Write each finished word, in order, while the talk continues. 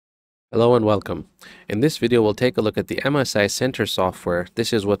Hello and welcome. In this video, we'll take a look at the MSI Center software.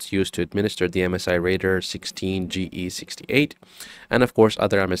 This is what's used to administer the MSI Raider 16 GE68 and of course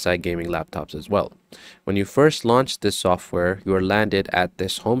other MSI gaming laptops as well. When you first launch this software, you are landed at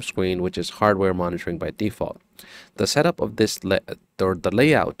this home screen, which is hardware monitoring by default. The setup of this the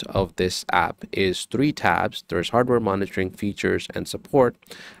layout of this app is 3 tabs. There's hardware monitoring, features, and support.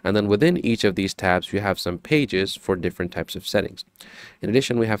 And then within each of these tabs, you have some pages for different types of settings. In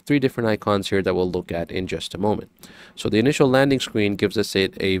addition, we have 3 different icons here that we'll look at in just a moment. So the initial landing screen gives us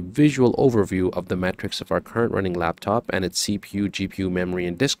a visual overview of the metrics of our current running laptop and its CPU, GPU, memory,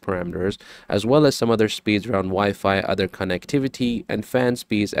 and disk parameters, as well as some other speeds around Wi-Fi, other connectivity, and fan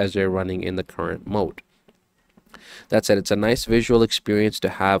speeds as they're running in the current mode. That said, it's a nice visual experience to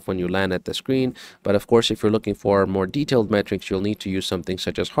have when you land at the screen, but of course, if you're looking for more detailed metrics, you'll need to use something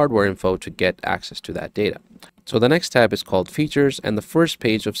such as hardware info to get access to that data. So the next tab is called Features, and the first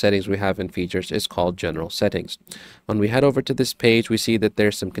page of settings we have in Features is called General Settings. When we head over to this page, we see that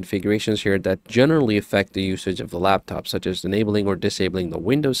there's some configurations here that generally affect the usage of the laptop, such as enabling or disabling the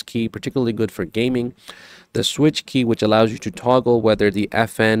Windows key, particularly good for gaming, the switch key, which allows you to toggle whether the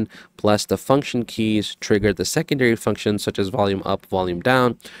FN plus the function keys trigger the secondary functions such as volume up, volume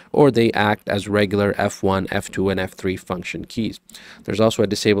down, or they act as regular F1, F2, and F3 function keys. There's also a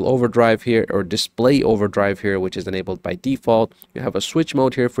disable overdrive here, or display overdrive here, which is enabled by default. You have a switch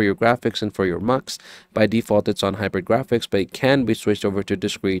mode here for your graphics and for your MUX. By default, it's on hybrid graphics, but it can be switched over to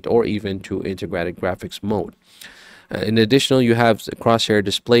discrete or even to integrated graphics mode. In addition, you have the crosshair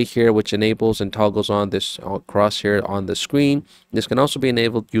display here, which enables and toggles on this crosshair on the screen. This can also be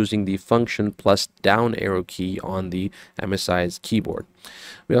enabled using the function plus down arrow key on the MSI's keyboard.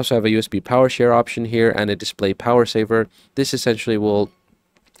 We also have a USB power share option here and a display power saver. This essentially will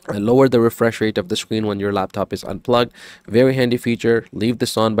lower the refresh rate of the screen when your laptop is unplugged. Very handy feature. Leave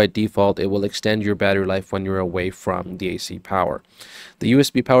this on by default. It will extend your battery life when you're away from the AC power. The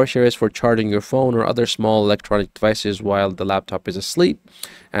USB power share is for charging your phone or other small electronic devices while the laptop is asleep,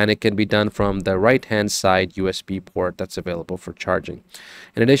 and it can be done from the right hand side USB port that's available for charging.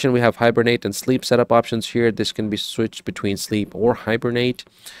 In addition, we have hibernate and sleep setup options here. This can be switched between sleep or hibernate,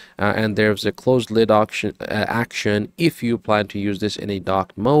 and there's a closed lid action if you plan to use this in a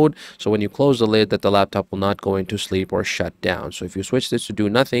docked mode. So when you close the lid, that the laptop will not go into sleep or shut down. So if you switch this to do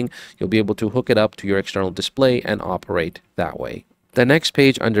nothing, you'll be able to hook it up to your external display and operate that way. The next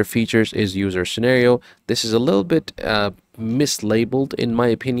page under features is user scenario. This is a little bit mislabeled in my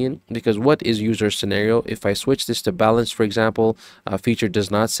opinion, because what is user scenario? If I switch this to balanced, for example, feature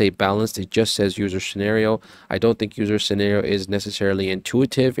does not say balanced, it just says user scenario. I don't think user scenario is necessarily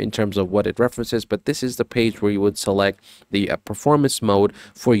intuitive in terms of what it references, but this is the page where you would select the performance mode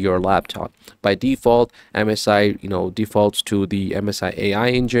for your laptop. By default, MSI defaults to the MSI AI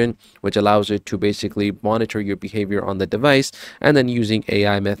engine, which allows it to basically monitor your behavior on the device, and then using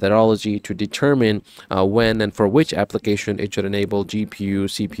AI methodology to determine when and for which application it should enable GPU,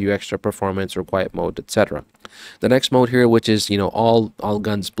 CPU extra performance, or quiet mode, etc. The next mode here, which is all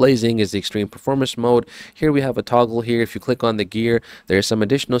guns blazing, is the extreme performance mode. Here we have a toggle here. If you click on the gear, there are some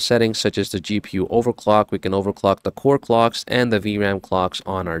additional settings such as the GPU overclock. We can overclock the core clocks and the VRAM clocks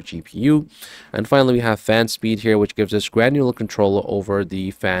on our GPU. And finally, we have fan speed here, which gives us granular control over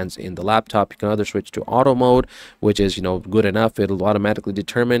the fans in the laptop. You can either switch to auto mode, which is good enough. It'll automatically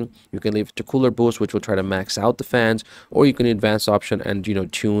determine. You can leave it to cooler boost, which will try to max out the fans, or you can advance option and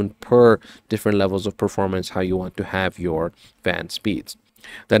tune per different levels of performance how you want to have your fan speeds.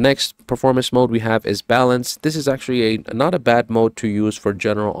 The next performance mode we have is balance. This is actually not a bad mode to use for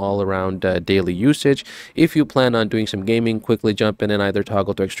general all-around daily usage. If you plan on doing some gaming, quickly jump in and either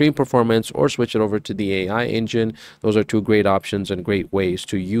toggle to extreme performance or switch it over to the AI engine. Those are 2 great options and great ways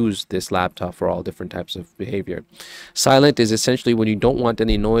to use this laptop for all different types of behavior. Silent is essentially when you don't want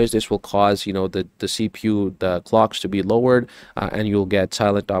any noise. This will cause the CPU, the clocks to be lowered, and you'll get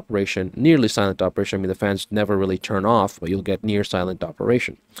silent operation, nearly silent operation. I mean, the fans never really turn off, but you'll get near silent operation.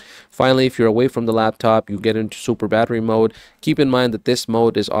 Finally, if you're away from the laptop, you get into super battery mode. Keep in mind that this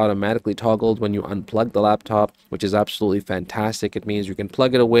mode is automatically toggled when you unplug the laptop, which is absolutely fantastic. It means you can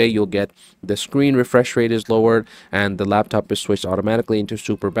plug it away, you'll get the screen refresh rate is lowered, and the laptop is switched automatically into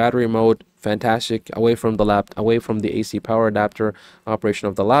super battery mode. Fantastic. Away from the AC power adapter operation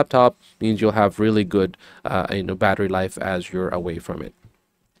of the laptop means you'll have really good battery life as you're away from it.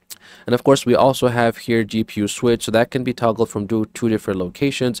 And of course, we also have here GPU switch, so that can be toggled from two different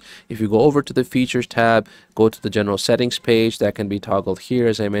locations. If you go over to the features tab, go to the general settings page, that can be toggled here,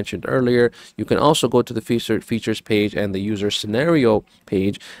 as I mentioned earlier. You can also go to the features page and the user scenario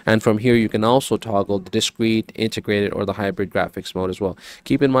page, and from here you can also toggle the discrete, integrated, or the hybrid graphics mode as well.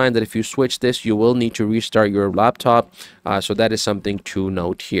 Keep in mind that if you switch this, you will need to restart your laptop, so that is something to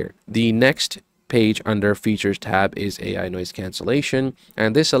note here. The next page under features tab is AI noise cancellation,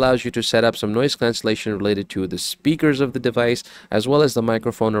 and this allows you to set up some noise cancellation related to the speakers of the device as well as the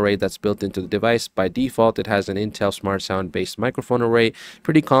microphone array that's built into the device. By default, it has an Intel Smart Sound based microphone array,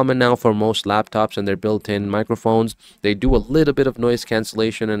 pretty common now for most laptops and their built-in microphones. They do a little bit of noise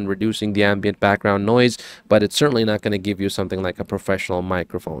cancellation and reducing the ambient background noise, but it's certainly not going to give you something like a professional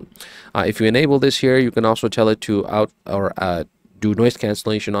microphone. If you enable this here, you can also tell it to do noise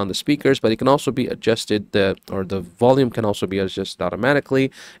cancellation on the speakers, but it can also be adjusted, the volume can also be adjusted automatically.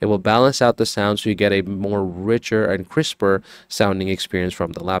 It will balance out the sound so you get a more richer and crisper sounding experience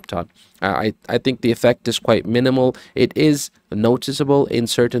from the laptop. I think the effect is quite minimal. It is noticeable in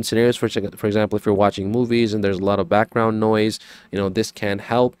certain scenarios. For example, if you're watching movies and there's a lot of background noise, this can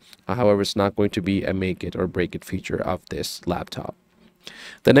help. However, it's not going to be a make it or break it feature of this laptop.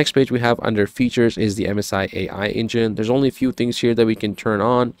 The next page we have under features is the MSI AI engine. There's only a few things here that we can turn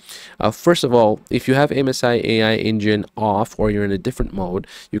on. First of all, if you have MSI AI engine off or you're in a different mode,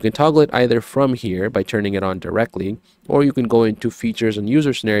 you can toggle it either from here by turning it on directly, or you can go into features and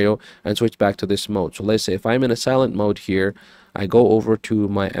user scenario and switch back to this mode. So let's say if I'm in a silent mode here, I go over to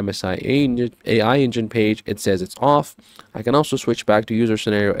my MSI AI engine page, it says it's off. I can also switch back to user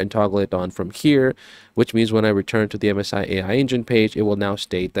scenario and toggle it on from here, which means when I return to the MSI AI engine page, it will now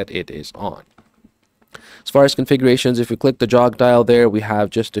state that it is on. As far as configurations, if we click the jog dial there, we have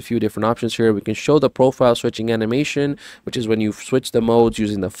just a few different options here. We can show the profile switching animation, which is when you switch the modes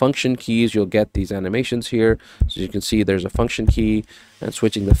using the function keys, you'll get these animations here. So you can see there's a function key, and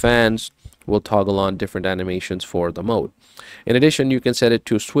switching the fans will toggle on different animations for the mode. In addition, you can set it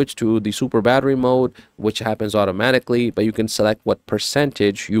to switch to the super battery mode, which happens automatically, but you can select what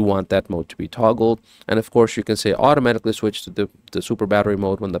percentage you want that mode to be toggled. And of course, you can say automatically switch to the super battery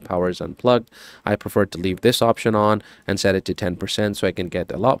mode when the power is unplugged. I prefer to leave this option on and set it to 10% so I can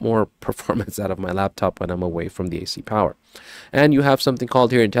get a lot more performance out of my laptop when I'm away from the AC power. And you have something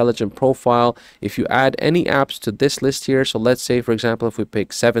called here intelligent profile. If you add any apps to this list here, so let's say for example if we pick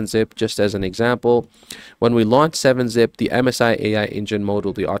 7-Zip just as an example, when we launch 7-Zip, the MSI AI engine mode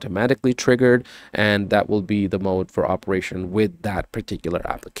will be automatically triggered, and that will be the mode for operation with that particular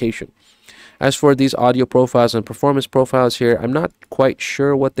application. As for these audio profiles and performance profiles here, I'm not quite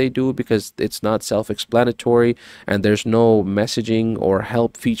sure what they do because it's not self-explanatory and there's no messaging or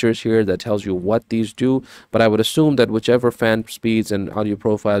help features here that tells you what these do, but I would assume that whichever fan speeds and audio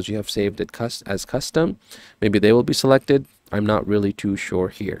profiles you have saved as custom, maybe they will be selected. I'm not really too sure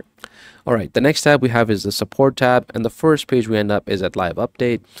here. Alright, the next tab we have is the support tab, and the first page we end up is at live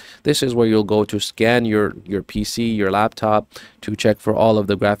update. This is where you'll go to scan your PC, your laptop, to check for all of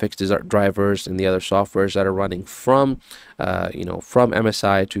the graphics drivers and the other softwares that are running from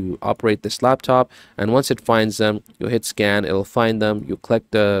MSI to operate this laptop. And once it finds them, you'll hit scan, it'll find them, you click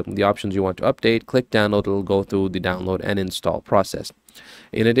the options you want to update, click download, it'll go through the download and install process.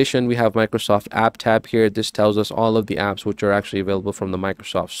 In addition, we have Microsoft App tab here. This tells us all of the apps which are actually available from the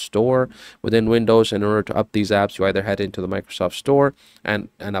Microsoft Store within Windows. In order to up these apps, you either head into the Microsoft Store and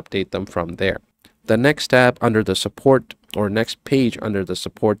update them from there. The next tab under the support, or next page under the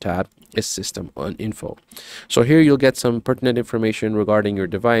support tab, is system info. So here you'll get some pertinent information regarding your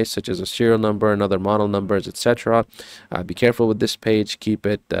device, such as a serial number and other model numbers, etc. Be careful with this page. Keep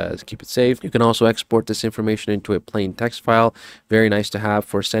it safe. You can also export this information into a plain text file. Very nice to have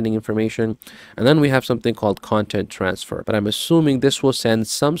for sending information. And then we have something called content transfer, but I'm assuming this will send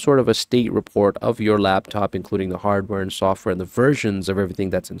some sort of a state report of your laptop, including the hardware and software and the versions of everything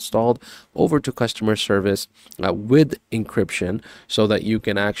that's installed, over to customer service with encryption, so that you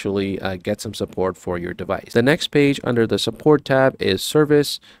can actually get some support for your device. The next page under the support tab is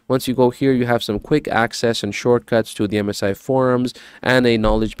service. Once you go here, you have some quick access and shortcuts to the MSI forums and a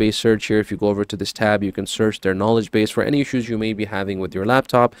knowledge base search here. If you go over to this tab, you can search their knowledge base for any issues you may be having with your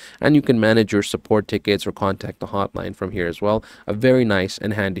laptop, and you can manage your support tickets or contact the hotline from here as well. A very nice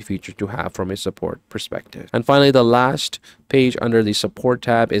and handy feature to have from a support perspective. And finally, the last page under the support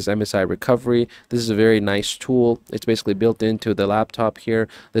tab is MSI Recovery. This is a very nice tool. It's basically built into the laptop here.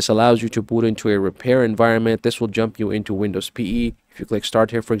 This allows you to boot into a repair environment. This will jump you into Windows PE. If you click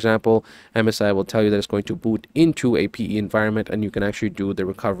start here, for example, MSI will tell you that it's going to boot into a PE environment, and you can actually do the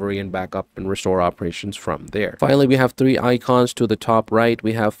recovery and backup and restore operations from there. Finally, we have 3 icons to the top right.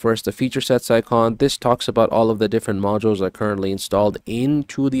 We have first the feature sets icon. This talks about all of the different modules that are currently installed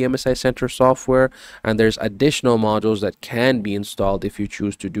into the MSI Center software, and there's additional modules that can be installed if you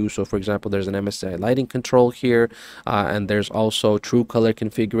choose to do so. For example, there's an MSI lighting control here, and there's also true color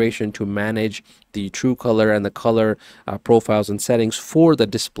configuration to manage the true color and the color profiles and settings for the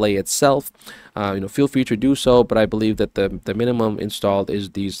display itself. Feel free to do so, but I believe that the minimum installed is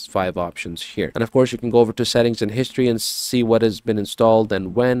these 5 options here. And of course, you can go over to settings and history and see what has been installed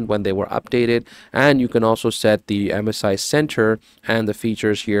and when they were updated. And you can also set the MSI Center and the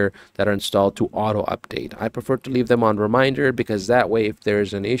features here that are installed to auto update. I prefer to leave them on reminder, because that way, if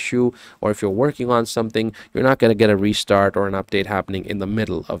there's an issue or if you're working on something, you're not going to get a restart or an update happening in the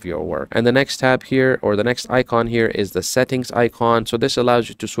middle of your work. And the next tab here, or the next icon here, is the settings icon. So this allows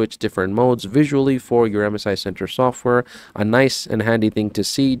you to switch different modes visually for your MSI Center software. A nice and handy thing to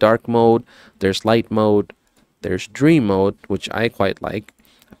see: dark mode, there's light mode, there's dream mode, which I quite like,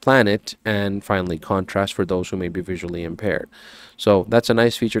 planet, and finally contrast for those who may be visually impaired. So that's a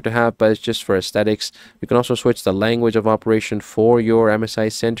nice feature to have, but it's just for aesthetics. You can also switch the language of operation for your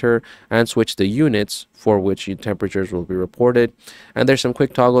MSI Center and switch the units for which your temperatures will be reported. And there's some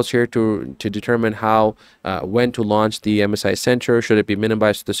quick toggles here to determine when to launch the MSI Center, should it be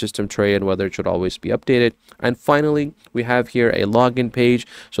minimized to the system tray, and whether it should always be updated. And finally, we have here a login page.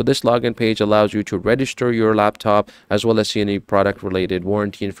 So this login page allows you to register your laptop, as well as see any product related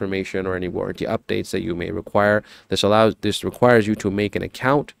warranty information or any warranty updates that you may require. This requires you to make an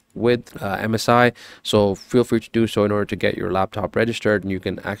account with MSI, so feel free to do so in order to get your laptop registered, and you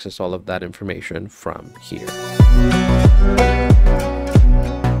can access all of that information from here.